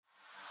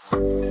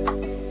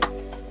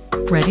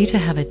Ready to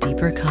have a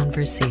deeper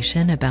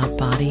conversation about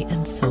body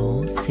and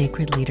soul,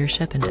 sacred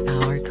leadership, and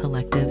our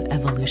collective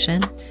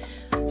evolution?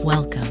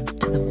 Welcome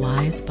to the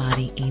Wise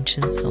Body,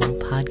 Ancient Soul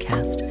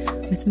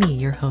podcast with me,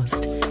 your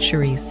host,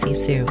 Cherise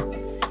Sisu.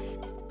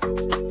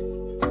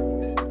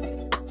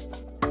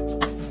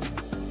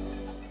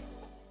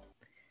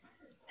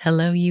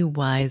 Hello, you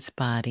wise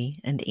body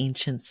and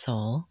ancient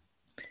soul.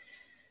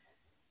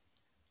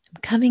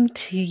 I'm coming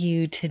to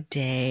you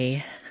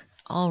today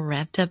all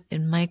wrapped up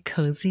in my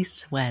cozy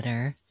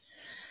sweater.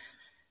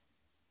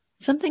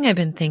 Something I've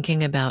been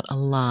thinking about a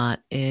lot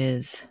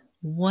is,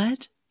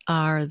 what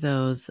are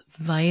those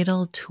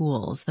vital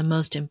tools, the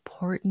most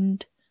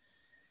important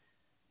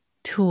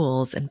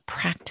tools and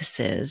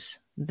practices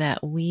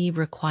that we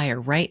require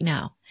right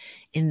now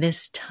in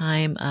this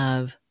time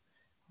of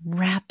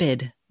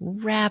rapid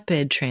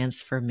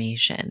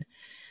transformation,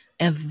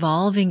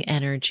 evolving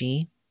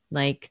energy?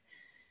 Like,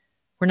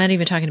 we're not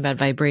even talking about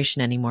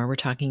vibration anymore. We're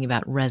talking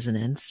about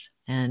resonance.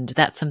 And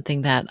that's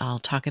something that I'll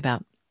talk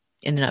about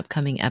in an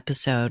upcoming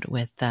episode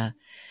with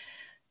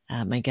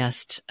my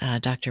guest,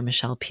 Dr.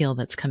 Michelle Peel,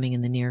 that's coming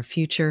in the near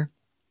future.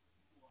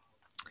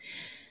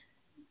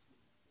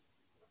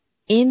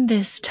 In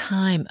this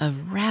time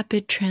of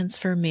rapid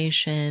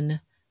transformation,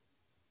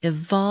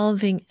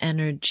 evolving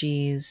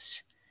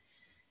energies,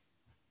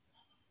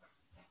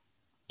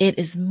 it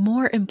is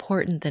more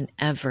important than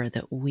ever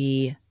that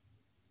we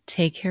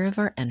take care of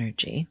our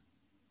energy,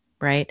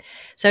 right?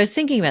 So I was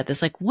thinking about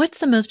this, like, what's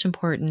the most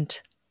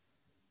important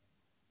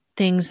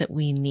things that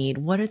we need?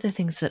 What are the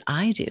things that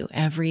I do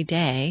every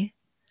day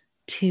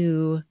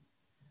to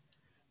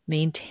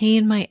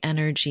maintain my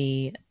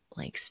energy,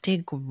 like stay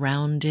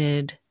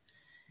grounded,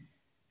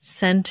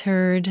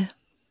 centered,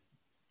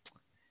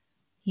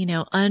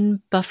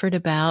 unbuffered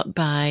about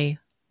by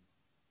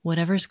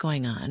whatever's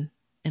going on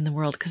in the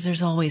world? Because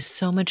there's always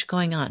so much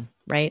going on,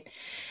 right?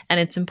 And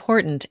it's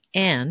important,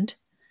 and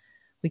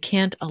we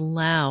can't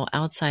allow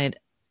outside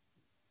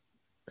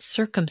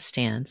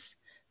circumstance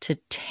to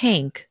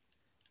tank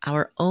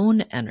our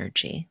own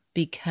energy,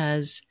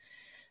 because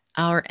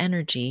our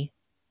energy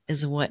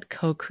is what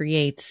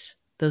co-creates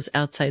those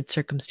outside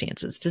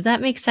circumstances. Does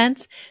that make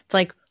sense? It's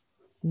like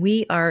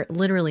we are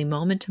literally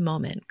moment to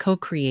moment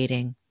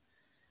co-creating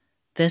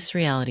this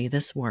reality,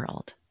 this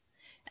world.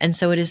 And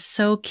so it is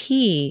so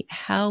key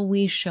how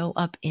we show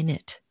up in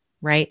it,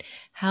 right?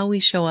 How we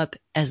show up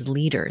as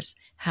leaders,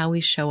 how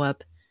we show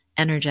up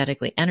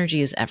energetically.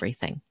 Energy is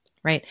everything,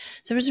 right?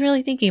 So I was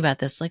really thinking about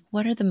this, like,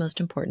 what are the most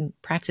important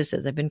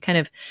practices? I've been kind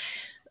of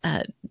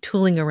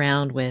tooling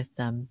around with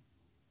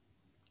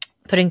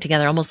putting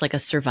together almost like a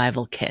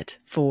survival kit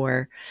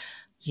for,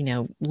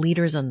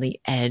 leaders on the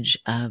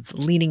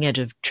leading edge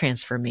of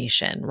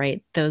transformation,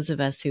 right? Those of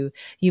us who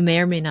you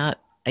may or may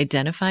not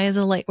identify as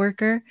a light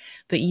worker,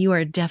 but you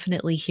are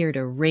definitely here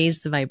to raise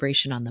the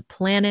vibration on the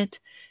planet,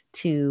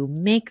 to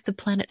make the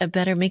planet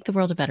make the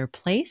world a better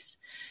place,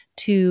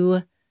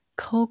 to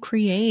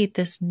co-create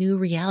this new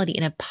reality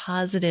in a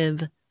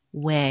positive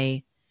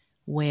way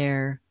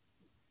where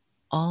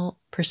all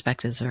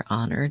perspectives are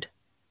honored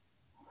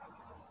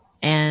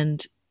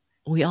and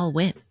we all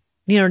win.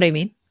 You know what I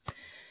mean?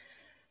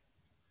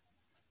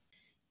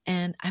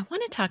 And I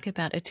want to talk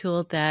about a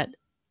tool that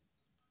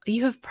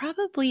you have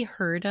probably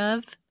heard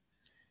of,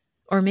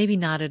 or maybe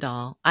not at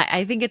all.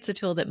 I think it's a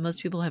tool that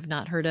most people have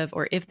not heard of,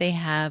 or if they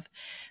have,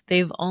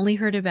 they've only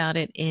heard about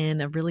it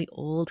in a really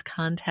old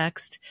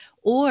context,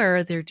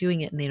 or they're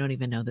doing it and they don't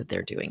even know that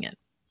they're doing it.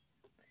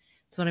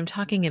 So what I'm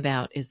talking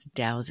about is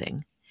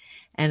dowsing.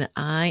 And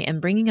I am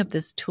bringing up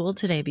this tool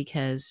today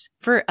because,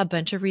 for a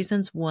bunch of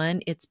reasons. One,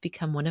 it's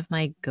become one of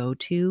my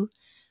go-to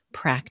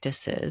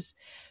practices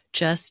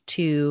just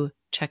to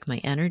check my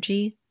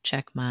energy,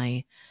 check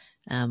my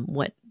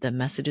what the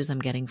messages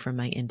I'm getting from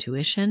my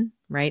intuition,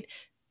 right?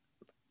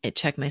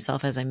 Check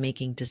myself as I'm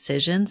making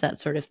decisions, that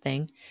sort of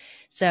thing.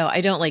 So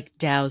I don't like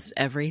douse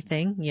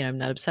everything. I'm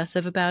not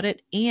obsessive about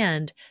it.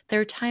 And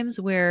there are times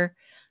where,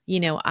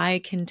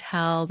 I can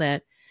tell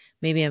that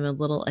maybe I'm a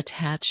little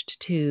attached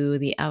to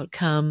the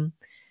outcome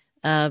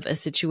of a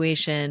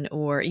situation,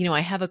 or, I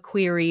have a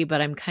query,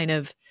 but I'm kind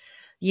of,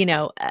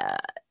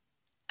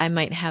 I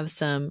might have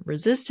some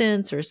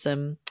resistance, or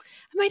I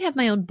might have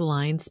my own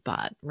blind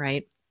spot,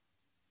 right?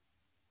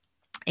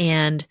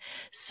 And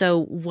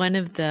so one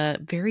of the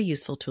very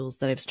useful tools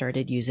that I've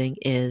started using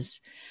is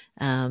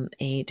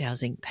a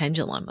dowsing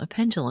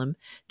pendulum,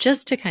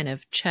 just to kind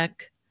of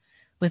check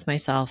with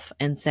myself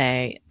and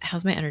say,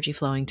 how's my energy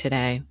flowing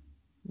today,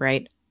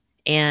 right?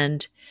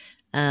 And,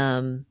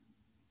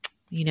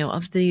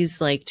 of these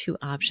like two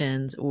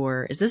options,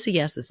 or is this a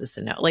yes, is this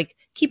a no? Like,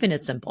 keeping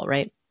it simple,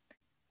 right?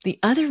 The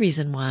other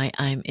reason why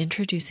I'm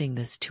introducing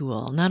this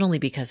tool, not only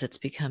because it's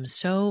become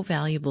so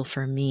valuable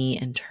for me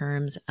in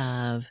terms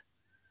of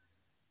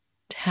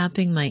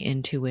tapping my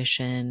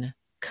intuition,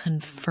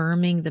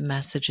 confirming the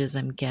messages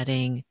I'm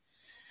getting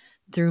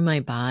through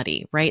my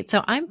body, right?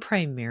 So I'm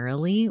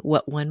primarily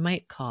what one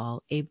might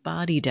call a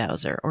body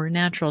dowser or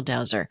natural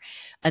dowser,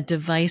 a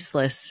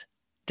deviceless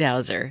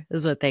dowser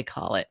is what they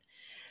call it.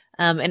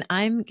 And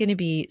I'm going to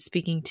be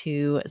speaking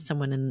to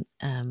someone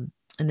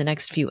in the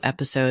next few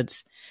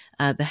episodes,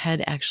 the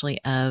head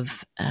actually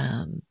of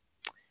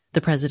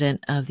the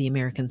president of the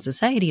American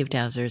Society of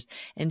Dowsers,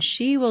 and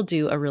she will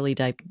do a really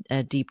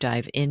deep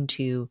dive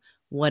into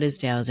what is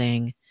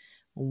dowsing,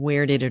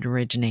 where did it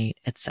originate,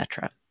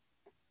 etc.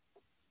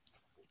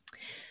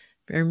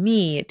 For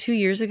me, 2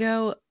 years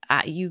ago,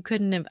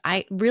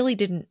 I really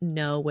didn't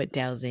know what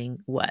dowsing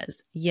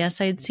was. Yes,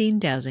 I'd seen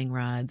dowsing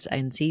rods,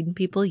 I'd seen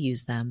people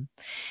use them.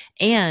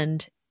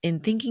 And in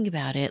thinking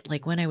about it,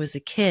 like when I was a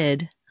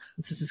kid,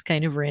 this is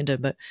kind of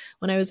random, but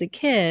when I was a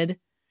kid,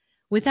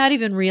 without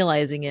even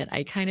realizing it,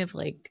 I kind of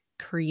like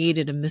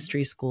created a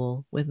mystery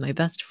school with my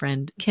best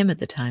friend, Kim, at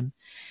the time,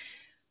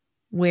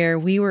 where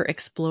we were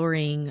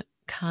exploring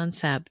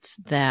concepts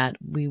that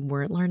we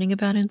weren't learning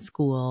about in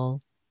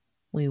school.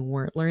 We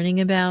weren't learning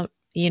about,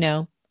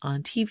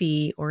 on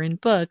TV or in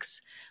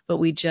books, but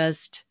we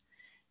just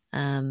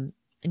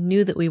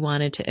knew that we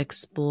wanted to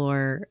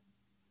explore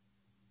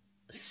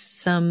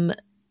some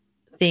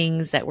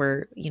things that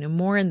were,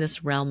 more in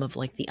this realm of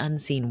like the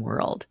unseen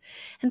world.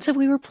 And so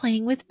we were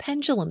playing with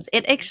pendulums.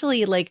 It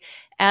actually, like,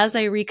 as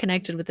I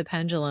reconnected with the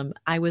pendulum,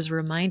 I was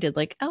reminded,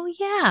 like, oh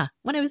yeah,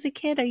 when I was a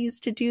kid, I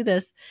used to do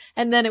this.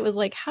 And then it was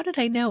like, how did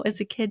I know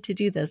as a kid to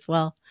do this?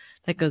 Well,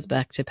 that goes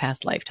back to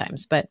past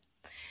lifetimes, but,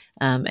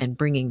 and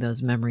bringing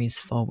those memories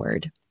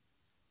forward.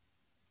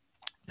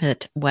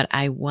 But what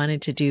I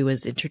wanted to do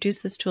was introduce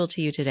this tool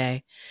to you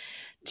today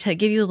to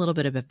give you a little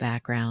bit of a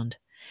background.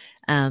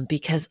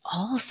 Because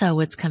also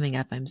what's coming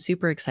up, I'm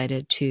super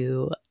excited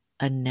to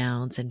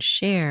announce and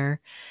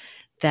share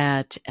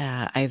that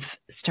I've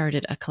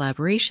started a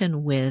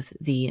collaboration with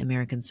the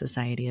American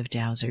Society of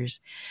Dowsers.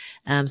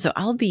 So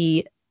I'll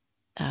be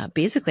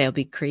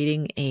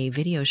creating a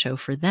video show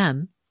for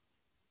them,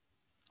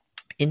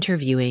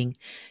 interviewing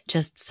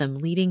just some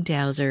leading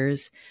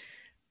dowsers,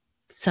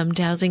 some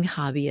dowsing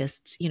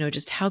hobbyists,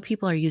 just how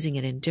people are using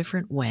it in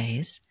different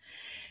ways.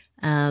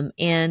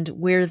 And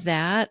where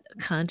that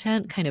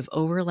content kind of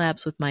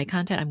overlaps with my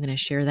content, I'm going to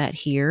share that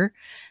here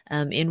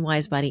in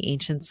Wise Body,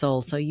 Ancient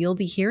Soul. So you'll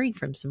be hearing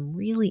from some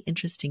really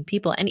interesting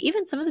people, and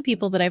even some of the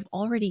people that I've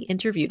already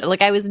interviewed.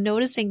 Like, I was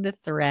noticing the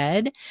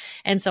thread,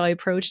 and so I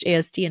approached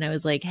ASD and I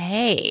was like,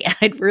 hey,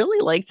 I'd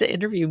really like to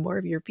interview more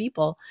of your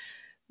people.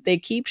 They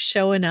keep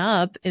showing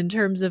up in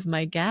terms of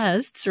my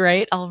guests,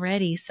 right,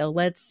 already. So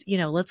let's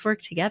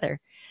work together.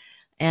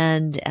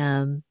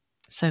 And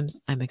so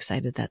I'm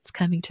excited that's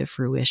coming to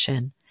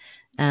fruition.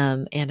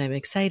 And I'm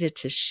excited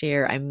to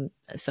share. I'm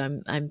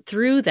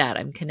through that.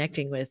 I'm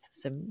connecting with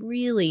some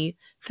really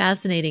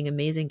fascinating,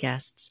 amazing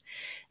guests.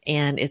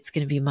 And it's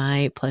going to be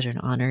my pleasure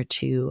and honor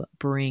to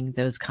bring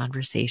those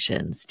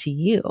conversations to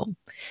you,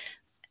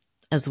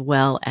 as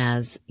well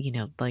as,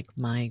 like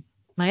my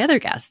other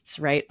guests,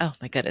 right? Oh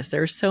my goodness.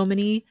 There are so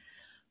many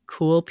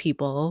cool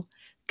people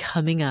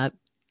coming up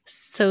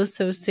so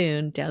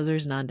soon.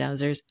 Dowsers,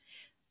 non-dowsers.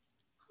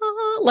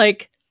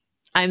 Like,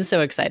 I'm so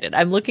excited.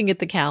 I'm looking at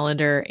the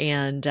calendar,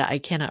 and I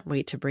cannot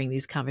wait to bring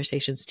these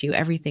conversations to you.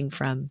 Everything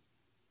from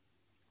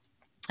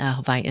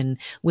Hawaiian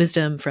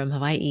wisdom from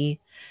Hawaii.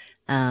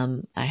 I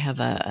have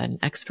an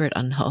expert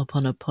on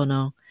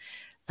Ho'oponopono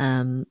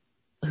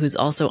who's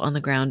also on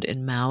the ground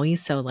in Maui.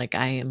 So, like,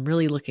 I am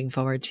really looking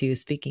forward to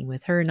speaking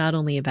with her, not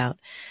only about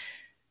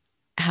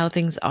how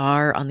things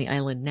are on the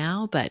island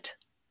now, but,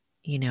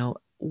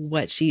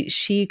 what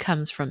she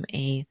comes from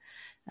a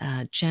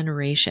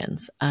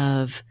generations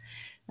of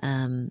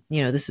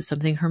this is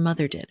something her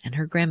mother did and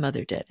her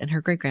grandmother did and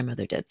her great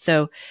grandmother did.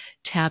 So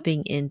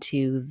tapping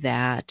into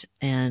that.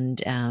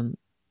 And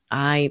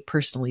I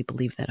personally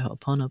believe that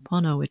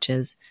Ho'oponopono, which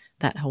is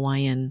that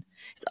Hawaiian,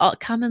 it's all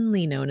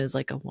commonly known as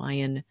like a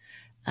Hawaiian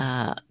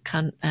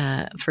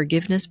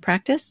forgiveness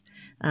practice.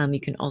 You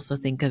can also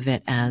think of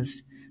it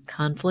as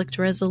conflict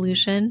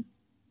resolution.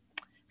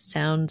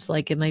 Sounds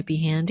like it might be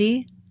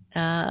handy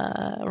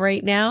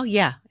right now.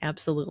 Yeah,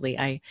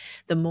 absolutely.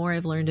 The more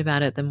I've learned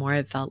about it, the more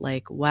I've felt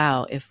like,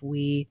 wow, if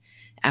we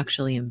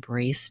actually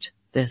embraced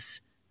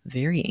this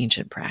very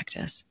ancient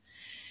practice,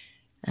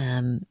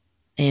 in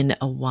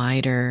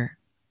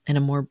a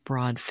more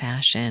broad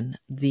fashion,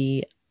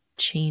 the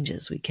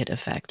changes we could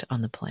affect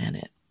on the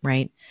planet,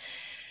 right?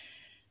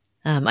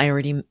 I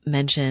already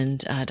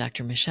mentioned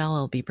Dr. Michelle.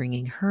 I'll be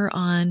bringing her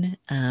on.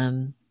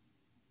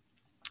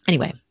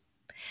 Anyway,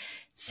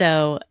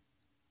 so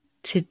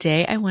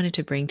today I wanted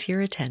to bring to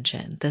your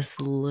attention this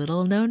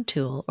little known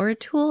tool, or a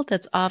tool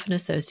that's often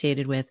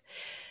associated with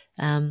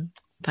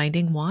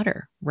finding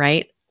water,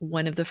 right?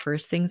 One of the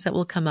first things that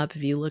will come up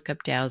if you look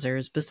up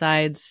dowsers,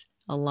 besides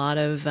a lot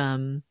of,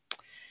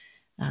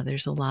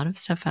 there's a lot of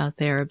stuff out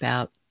there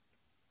about,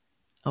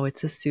 oh,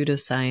 it's a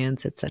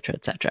pseudoscience, et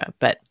cetera,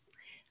 but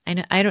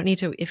I don't need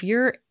to, if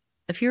you're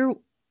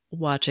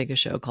watching a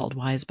show called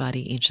Wise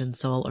Body, Ancient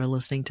Soul, or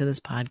listening to this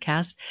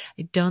podcast,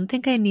 I don't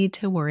think I need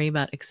to worry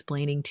about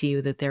explaining to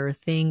you that there are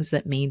things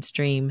that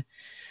mainstream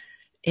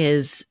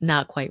is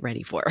not quite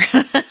ready for.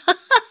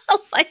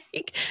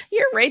 Like,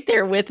 you're right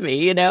there with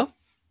me,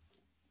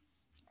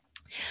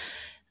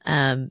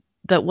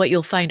 But what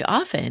you'll find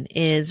often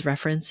is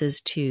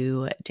references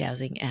to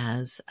dowsing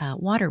as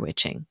water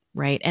witching,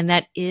 right? And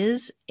that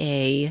is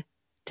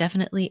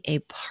definitely a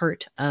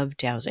part of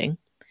dowsing.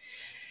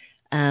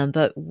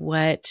 But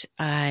what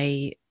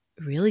I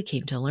really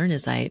came to learn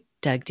as I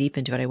dug deep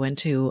into it, I went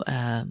to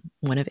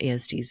one of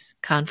ASD's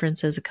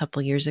conferences a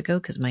couple years ago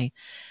because my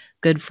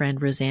good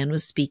friend Roseanne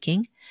was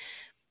speaking.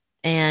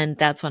 And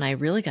that's when I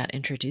really got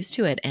introduced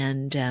to it.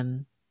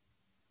 And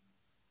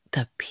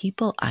the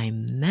people I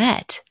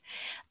met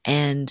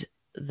and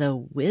the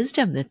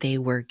wisdom that they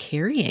were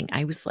carrying,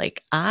 I was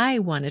like, I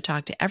want to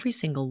talk to every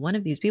single one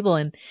of these people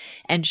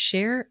and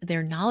share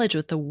their knowledge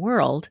with the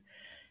world.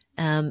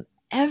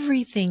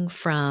 Everything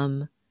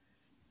from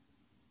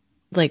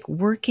like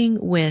working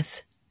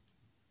with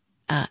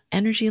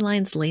energy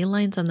lines, ley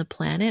lines on the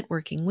planet,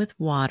 working with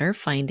water,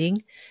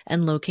 finding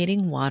and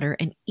locating water,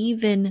 and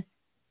even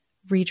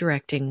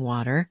redirecting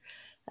water.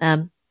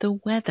 The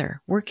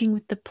weather, working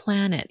with the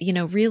planet,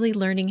 really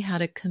learning how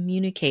to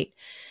communicate.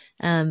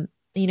 When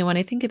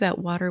I think about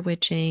water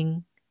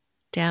witching,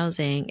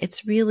 dowsing,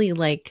 it's really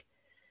like,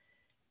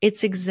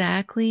 it's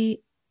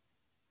exactly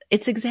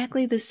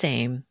the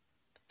same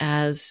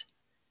as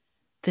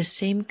the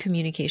same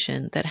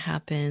communication that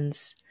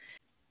happens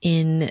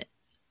in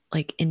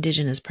like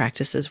indigenous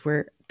practices.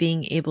 We're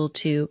being able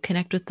to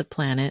connect with the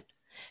planet,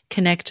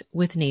 connect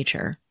with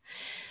nature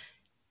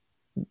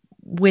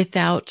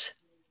without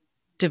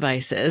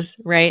devices,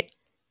 right?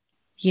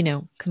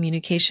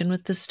 Communication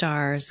with the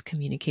stars,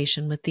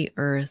 communication with the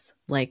earth,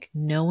 like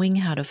knowing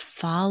how to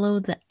follow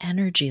the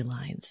energy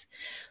lines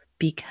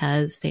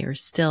because they are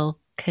still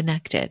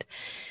connected.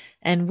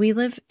 And we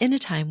live in a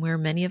time where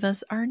many of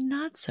us are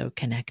not so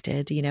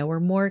connected. We're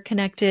more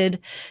connected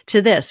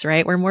to this,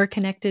 right? We're more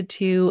connected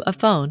to a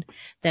phone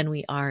than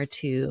we are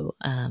to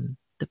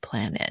the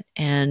planet.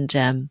 And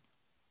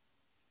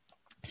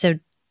so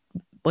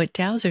what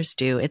dowsers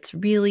do, it's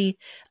really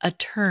a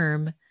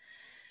term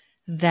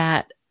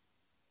that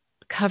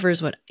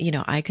covers what,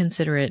 I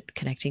consider it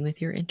connecting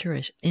with your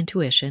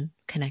intuition,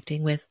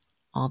 connecting with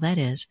all that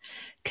is,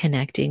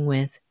 connecting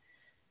with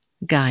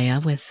Gaia,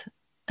 with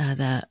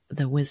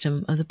the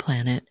wisdom of the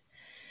planet,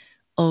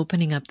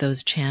 opening up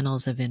those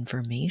channels of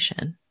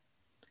information,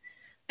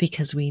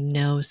 because we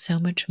know so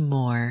much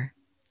more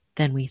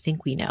than we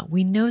think we know.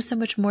 We know so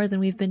much more than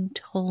we've been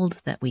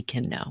told that we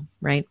can know,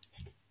 right?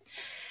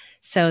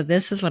 So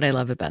this is what I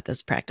love about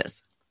this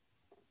practice.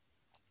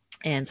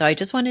 And so I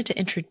just wanted to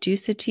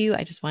introduce it to you.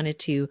 I just wanted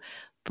to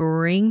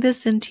bring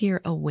this into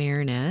your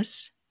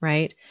awareness,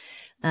 right?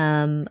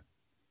 Of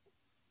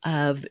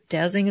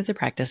dowsing as a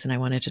practice. And I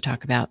wanted to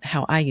talk about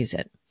how I use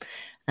it.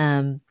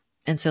 And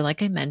so,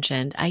 like I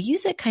mentioned, I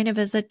use it kind of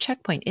as a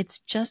checkpoint. It's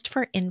just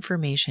for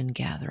information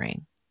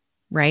gathering,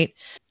 right?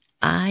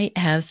 I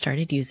have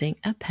started using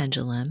a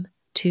pendulum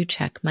to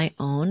check my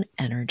own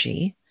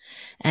energy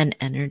and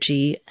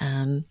energy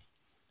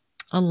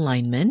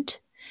alignment,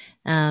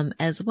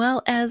 as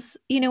well as,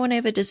 when I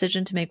have a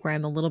decision to make where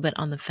I'm a little bit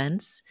on the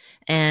fence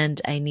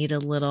and I need a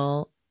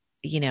little,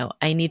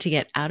 I need to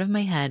get out of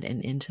my head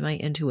and into my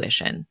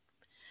intuition.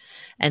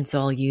 And so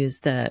I'll use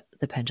the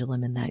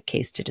pendulum in that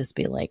case to just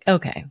be like,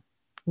 okay,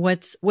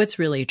 what's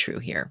really true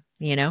here,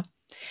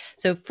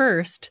 So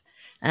first,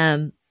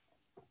 so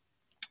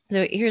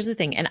here's the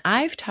thing. And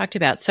I've talked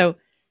about, so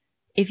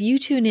if you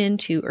tune in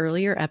to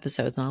earlier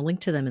episodes, and I'll link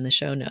to them in the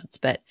show notes,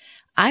 but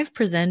I've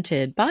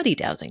presented body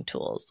dowsing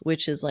tools,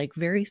 which is like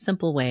very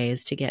simple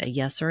ways to get a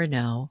yes or a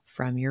no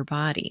from your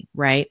body,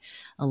 right?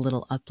 A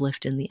little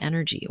uplift in the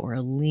energy, or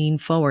a lean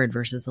forward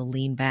versus a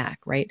lean back,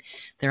 right?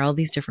 There are all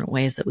these different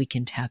ways that we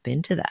can tap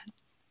into that.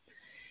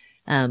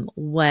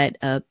 What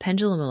a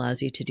pendulum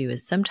allows you to do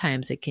is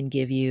sometimes it can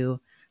give you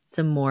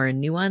some more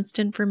nuanced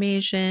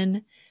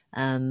information.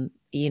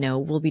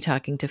 We'll be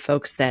talking to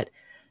folks that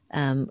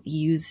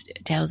used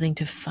dowsing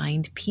to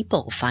find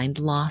people, find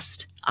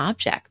lost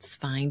objects,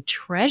 find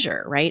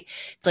treasure, right?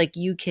 It's like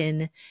you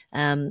can,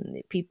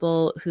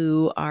 people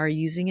who are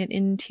using it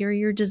in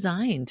interior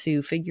design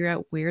to figure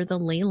out where the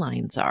ley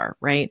lines are,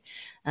 right?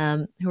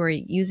 Who are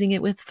using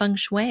it with feng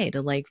shui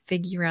to like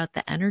figure out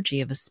the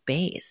energy of a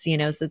space,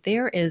 so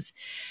there is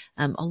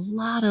a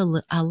lot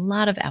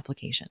of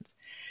applications.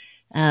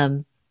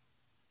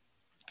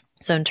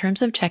 So in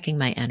terms of checking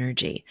my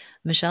energy,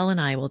 Michelle and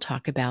I will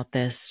talk about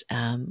this.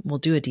 We'll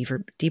do a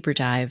deeper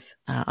dive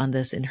on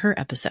this in her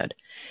episode.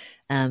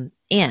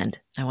 And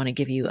I want to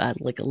give you a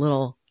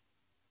little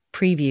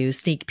preview,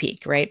 sneak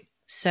peek, right?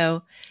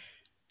 So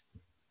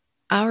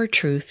our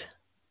truth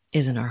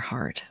is in our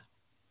heart.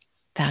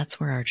 That's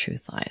where our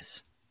truth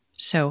lies.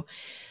 So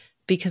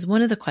because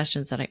one of the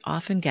questions that I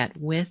often get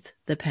with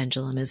the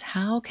pendulum is,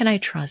 how can I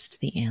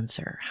trust the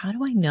answer? How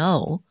do I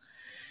know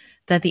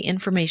that the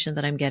information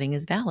that I'm getting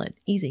is valid?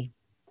 Easy.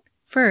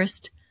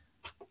 First,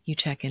 you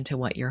check into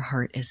what your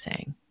heart is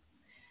saying.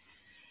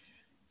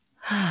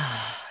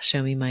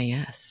 Show me my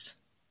yes,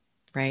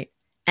 right?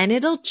 And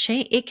it'll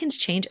change. It can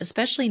change,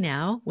 especially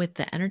now with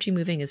the energy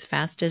moving as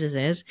fast as it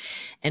is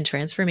and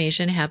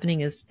transformation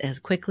happening as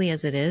quickly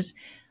as it is.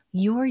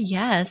 Your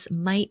yes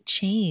might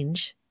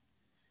change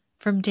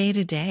from day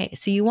to day.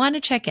 So you want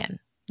to check in,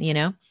 you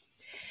know?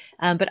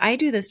 But I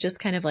do this just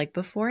kind of like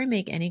before I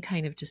make any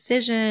kind of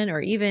decision,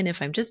 or even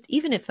if I'm just,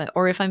 even if,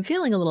 or if I'm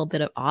feeling a little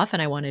bit off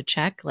and I want to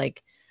check,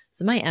 like,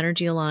 is my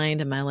energy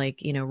aligned? Am I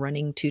like,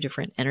 running two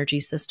different energy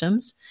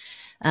systems?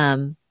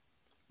 I'll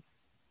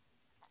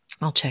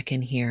check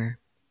in here.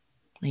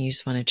 And you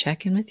just want to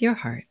check in with your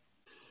heart.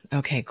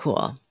 Okay,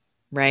 cool.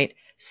 Right.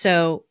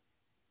 So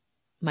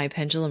my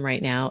pendulum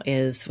right now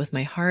is with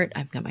my heart.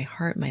 I've got my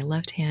heart, my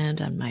left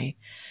hand on my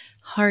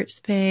heart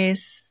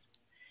space.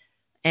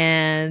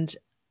 And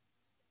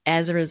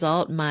as a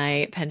result,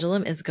 my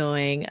pendulum is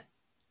going,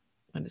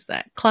 what is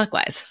that?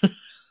 Clockwise.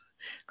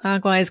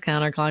 Clockwise,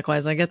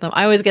 counterclockwise.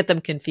 I always get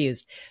them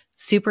confused.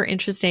 Super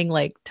interesting,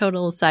 like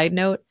total side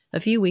note. A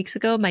few weeks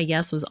ago, my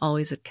yes was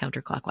always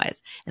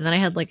counterclockwise. And then I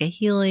had like a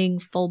healing,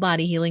 full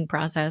body healing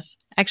process,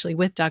 actually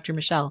with Dr.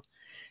 Michelle.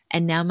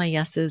 And now my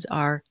yeses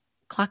are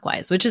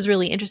clockwise, which is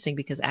really interesting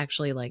because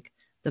actually like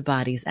the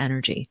body's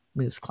energy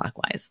moves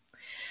clockwise.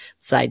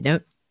 Side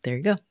note, there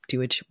you go. Do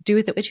with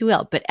it what you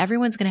will. But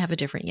everyone's going to have a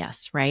different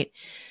yes, right?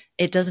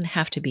 It doesn't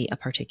have to be a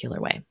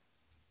particular way.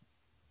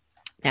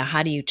 Now,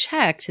 how do you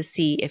check to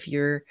see if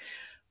you're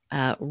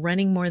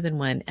running more than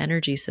one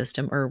energy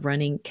system or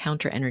running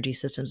counter energy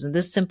systems? And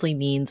this simply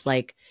means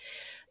like,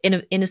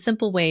 in a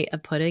simple way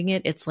of putting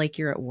it, it's like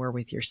you're at war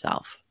with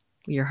yourself.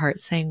 Your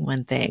heart's saying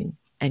one thing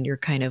and you're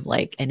kind of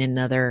like in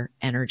another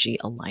energy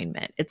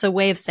alignment. It's a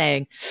way of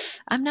saying,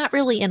 I'm not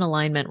really in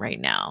alignment right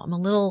now. I'm a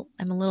little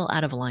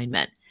out of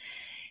alignment.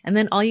 And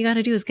then all you got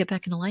to do is get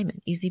back in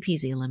alignment. Easy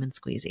peasy, lemon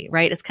squeezy,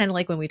 right? It's kind of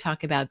like when we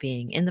talk about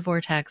being in the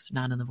vortex,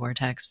 not in the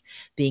vortex,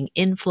 being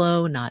in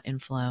flow, not in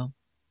flow,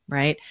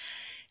 right?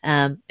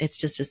 It's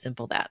just as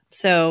simple that.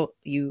 So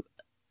you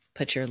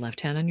put your left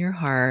hand on your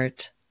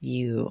heart.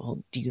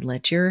 You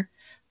let your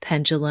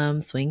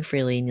pendulum swing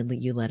freely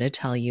and you let it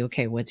tell you,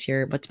 okay, what's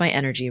my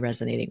energy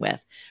resonating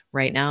with?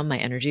 Right now, my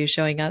energy is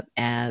showing up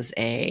as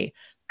a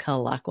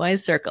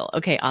clockwise circle.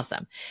 Okay,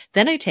 awesome.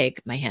 Then I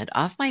take my hand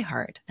off my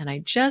heart and I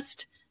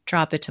just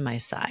drop it to my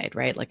side,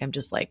 right? Like I'm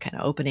just like kind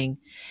of opening.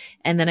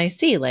 And then I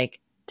see like,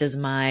 does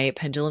my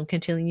pendulum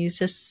continue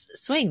to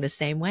swing the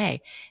same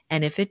way?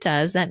 And if it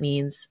does, that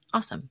means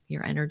awesome.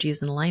 Your energy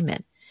is in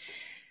alignment.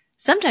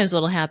 Sometimes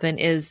what'll happen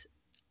is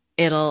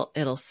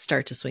it'll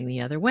start to swing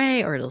the other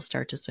way, or it'll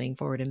start to swing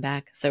forward and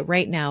back. So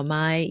right now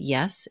my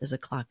yes is a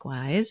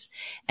clockwise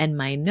and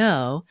my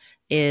no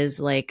is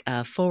like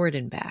a forward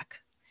and back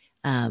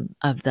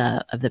of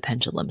the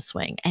pendulum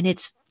swing. And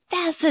it's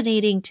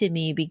fascinating to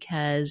me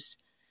because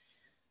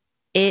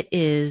it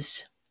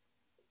is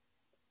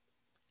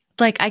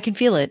like I can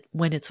feel it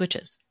when it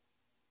switches.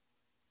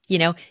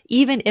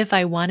 Even if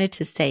I wanted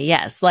to say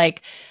yes,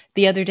 like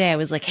the other day I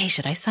was like, hey,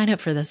 should I sign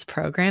up for this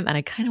program? And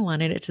I kind of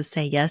wanted it to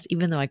say yes,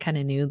 even though I kind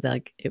of knew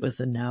like it was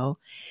a no.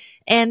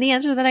 And the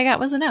answer that I got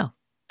was a no.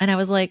 And I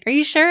was like, are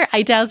you sure?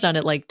 I dowsed on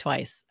it like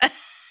twice,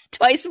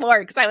 twice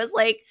more. Cause I was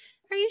like,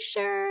 are you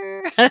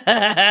sure? Cause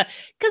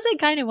I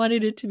kind of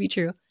wanted it to be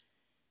true,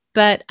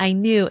 but I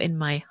knew in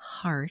my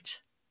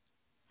heart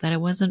that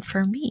it wasn't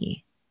for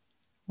me.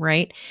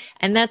 Right.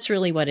 And that's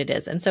really what it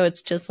is. And so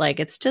it's just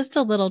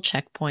a little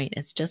checkpoint.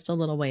 It's just a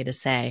little way to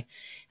say,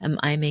 am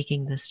I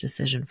making this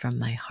decision from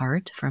my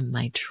heart, from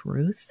my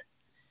truth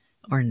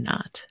or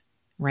not?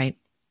 Right.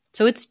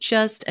 So it's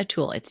just a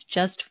tool. It's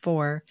just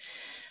for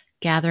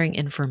gathering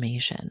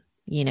information,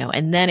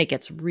 and then it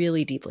gets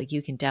really deep. Like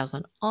you can douse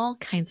on all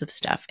kinds of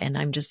stuff. And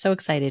I'm just so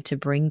excited to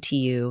bring to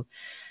you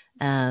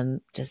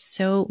just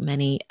so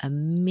many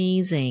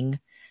amazing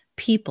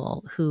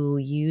people who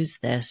use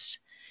this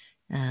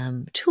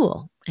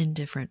tool in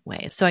different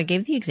ways. So I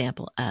gave the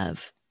example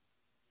of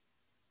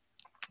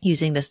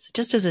using this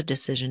just as a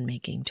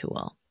decision-making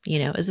tool.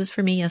 Is this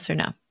for me? Yes or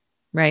no?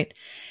 Right.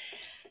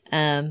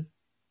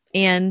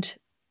 And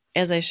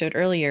as I showed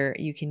earlier,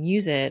 you can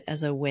use it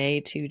as a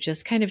way to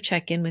just kind of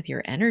check in with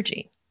your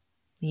energy,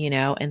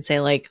 and say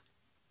like,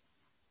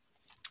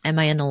 am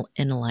I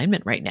in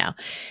alignment right now?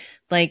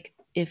 Like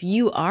if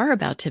you are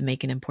about to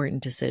make an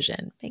important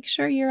decision, make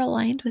sure you're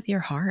aligned with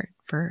your heart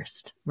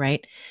first,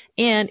 right?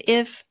 And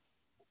if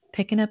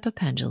picking up a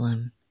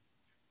pendulum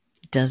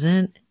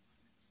doesn't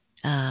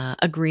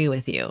agree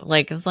with you,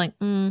 like I was like,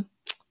 I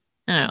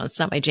don't know, it's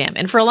not my jam.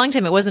 And for a long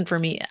time, it wasn't for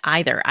me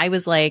either. I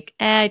was like,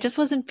 I just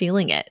wasn't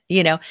feeling it,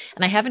 and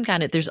I haven't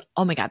gotten it.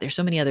 Oh my God, there's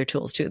so many other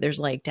tools too.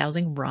 There's like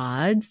dowsing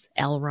rods,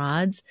 L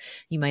rods.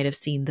 You might have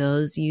seen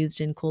those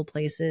used in cool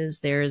places.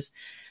 There's,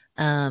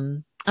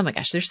 oh my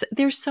gosh,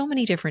 there's so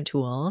many different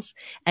tools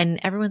and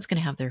everyone's going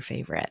to have their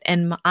favorite.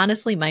 And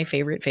honestly, my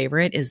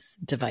favorite is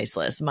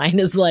deviceless. Mine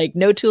is like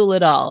no tool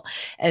at all.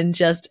 And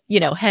just,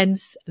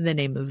 hence the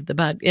name of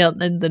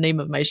the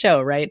name of my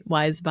show, right?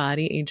 Wise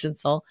Body, Ancient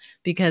Soul,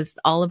 because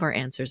all of our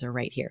answers are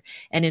right here.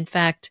 And in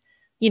fact,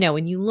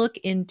 when you look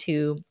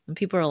into, when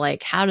people are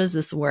like, how does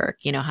this work?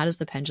 How does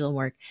the pendulum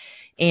work?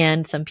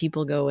 And some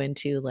people go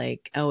into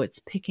like, oh, it's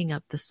picking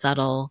up the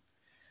subtle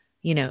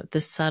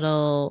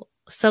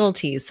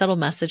subtleties, subtle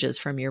messages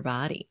from your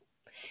body.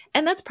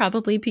 And that's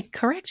probably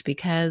correct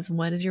because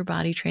what is your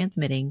body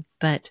transmitting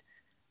but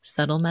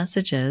subtle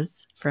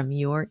messages from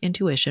your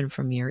intuition,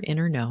 from your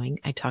inner knowing.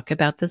 I talk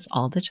about this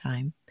all the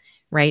time,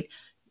 right?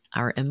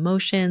 Our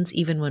emotions,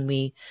 even when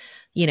we,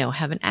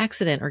 have an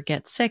accident or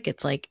get sick,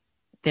 it's like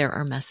there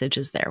are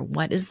messages there.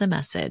 What is the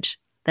message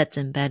that's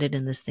embedded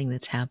in this thing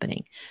that's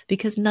happening?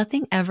 Because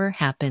nothing ever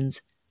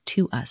happens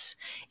to us.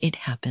 It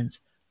happens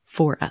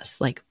for us,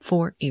 like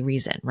for a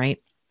reason,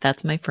 right?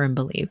 That's my firm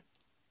belief.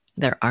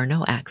 There are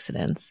no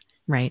accidents,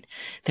 right?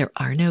 There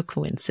are no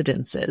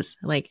coincidences.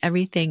 Like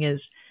everything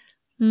is,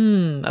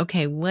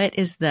 okay, what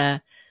is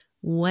the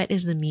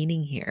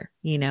meaning here?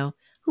 I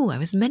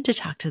was meant to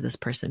talk to this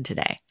person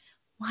today.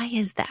 Why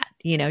is that?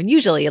 And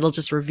usually it'll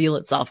just reveal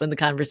itself in the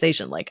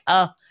conversation. Like,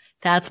 oh,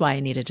 that's why I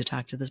needed to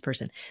talk to this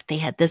person. They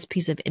had this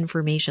piece of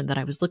information that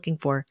I was looking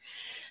for.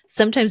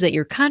 Sometimes that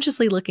you're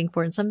consciously looking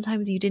for, and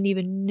sometimes you didn't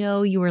even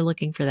know you were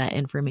looking for that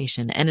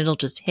information, and it'll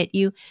just hit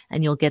you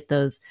and you'll get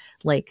those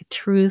like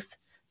truth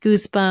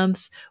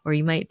goosebumps, or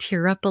you might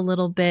tear up a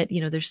little bit.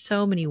 There's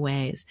so many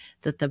ways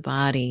that the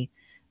body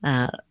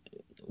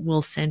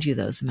will send you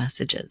those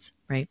messages,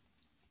 right?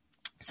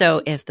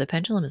 So if the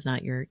pendulum is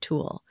not your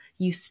tool,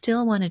 you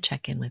still want to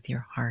check in with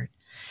your heart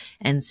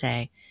and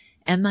say,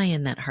 am I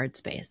in that heart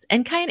space?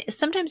 And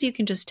sometimes you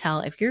can just tell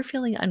if you're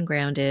feeling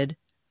ungrounded,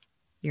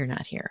 you're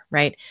not here,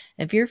 right?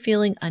 If you're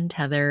feeling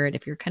untethered,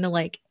 if you're kind of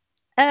like,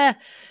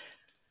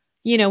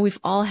 we've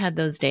all had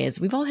those days.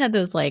 We've all had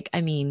those not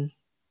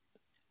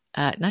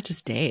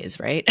just days,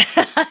 right?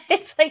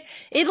 It's like,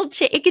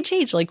 it could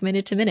change like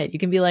minute to minute. You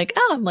can be like,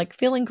 oh, I'm like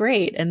feeling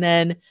great. And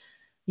then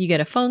you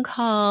get a phone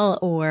call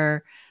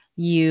or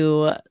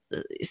you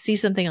see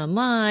something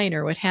online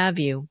or what have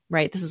you,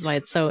 right? This is why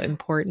it's so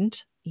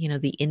important,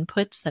 the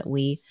inputs that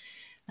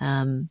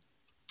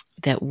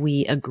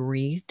we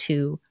agree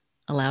to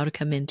allow to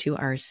come into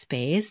our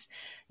space.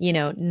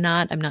 I'm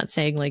not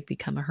saying like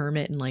become a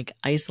hermit and like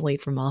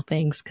isolate from all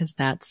things, because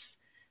that's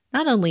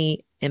not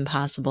only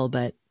impossible,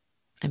 but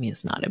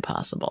it's not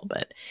impossible,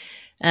 but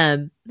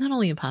not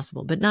only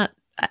impossible, but not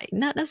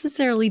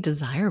necessarily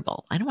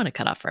desirable. I don't want to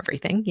cut off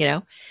everything,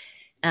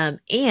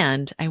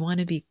 and I want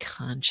to be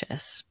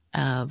conscious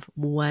of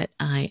what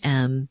I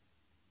am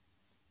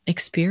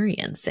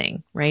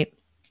experiencing, right?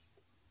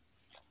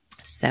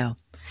 So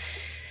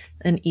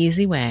an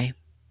easy way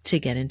to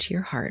get into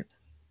your heart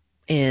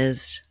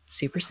is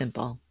super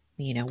simple.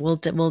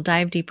 We'll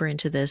dive deeper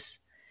into this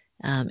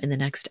in the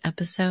next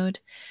episode,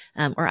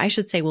 or I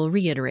should say, we'll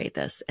reiterate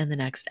this in the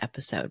next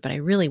episode. But I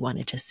really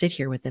wanted to sit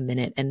here with a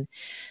minute and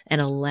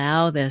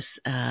allow this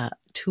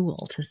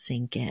tool to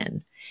sink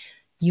in.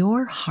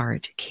 Your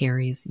heart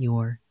carries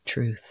your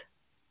truth,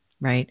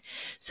 right?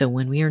 So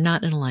when we are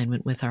not in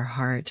alignment with our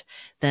heart,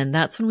 then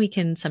that's when we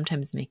can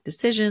sometimes make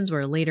decisions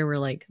where later we're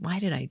like, why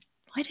did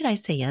I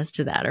say yes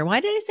to that? Or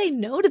why did I say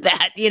no to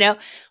that?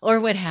 Or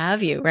what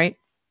have you, right?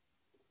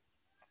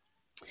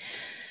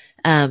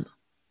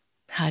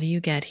 How do you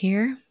get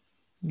here?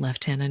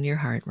 Left hand on your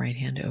heart, right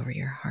hand over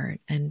your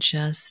heart, and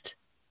just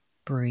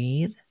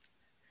breathe.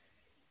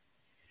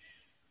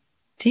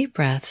 Deep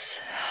breaths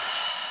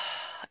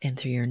in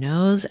through your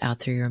nose, out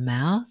through your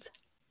mouth.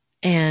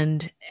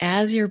 And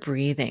as you're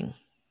breathing,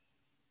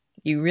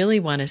 you really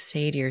want to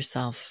say to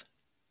yourself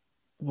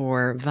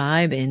or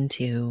vibe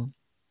into,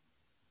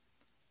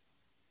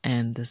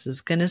 and this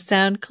is going to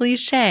sound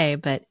cliche,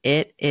 but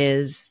it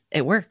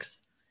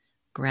works.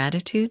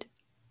 Gratitude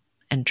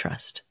and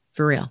trust.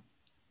 For real.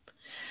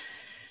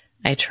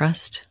 I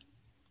trust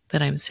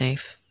that I'm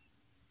safe.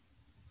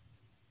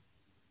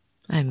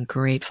 I'm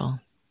grateful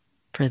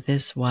for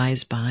this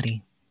wise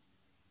body.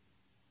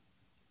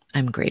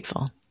 I'm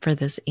grateful for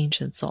this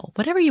ancient soul.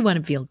 Whatever you want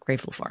to feel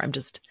grateful for. I'm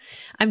just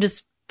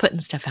putting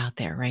stuff out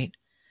there, right?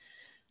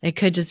 It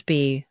could just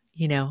be,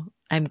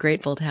 I'm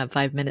grateful to have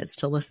 5 minutes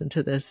to listen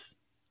to this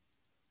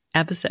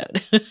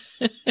episode.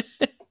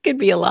 It could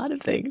be a lot of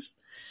things.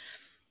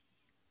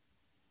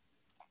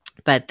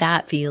 But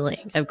that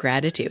feeling of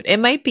gratitude, it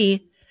might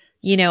be,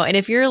 and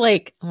if you're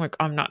like,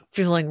 I'm not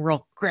feeling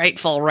real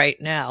grateful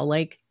right now,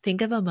 like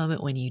think of a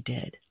moment when you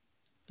did,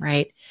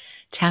 right?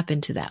 Tap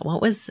into that.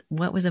 What was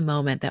a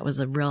moment that was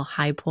a real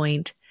high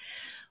point,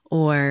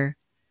 or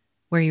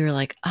where you were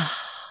like, oh,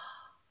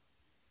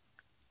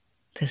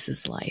 this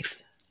is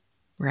life,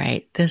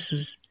 right? This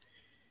is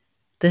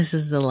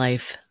the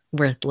life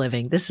worth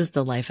living. This is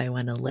the life I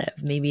want to live.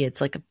 Maybe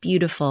it's like a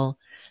beautiful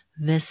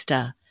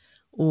vista,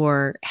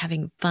 or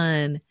having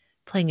fun,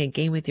 playing a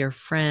game with your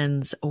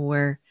friends,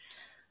 or,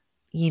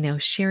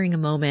 sharing a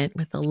moment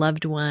with a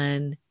loved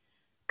one,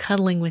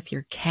 cuddling with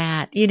your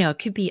cat. It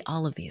could be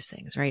all of these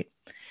things, right?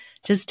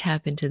 Just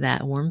tap into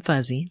that warm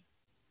fuzzy,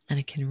 and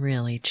it can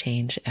really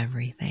change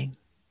everything.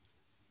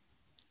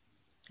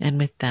 And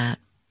with that,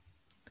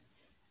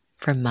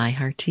 from my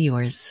heart to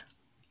yours,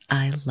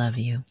 I love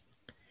you.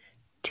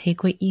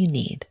 Take what you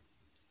need.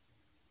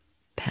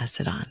 Pass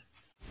it on.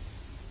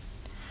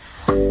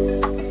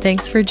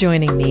 Thanks for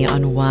joining me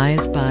on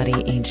Wise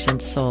Body,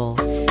 Ancient Soul.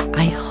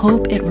 I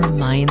hope it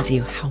reminds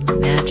you how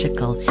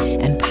magical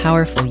and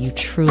powerful you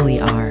truly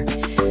are.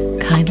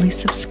 kindly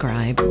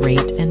subscribe,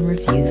 rate, and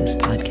review this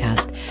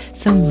podcast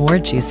so more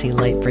juicy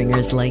light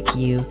bringers like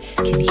you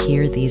can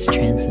hear these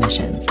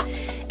transmissions.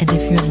 And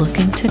if you're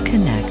looking to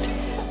connect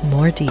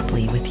more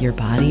deeply with your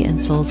body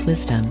and soul's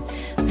wisdom,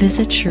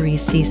 visit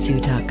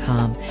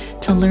CheriseSisu.com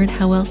to learn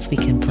how else we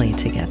can play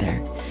together.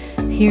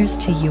 Here's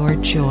to your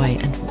joy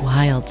and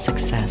wild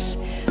success.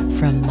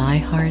 From my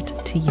heart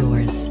to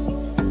yours,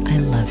 I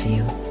love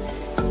you.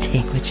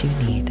 Take what you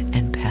need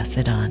and pass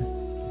it on.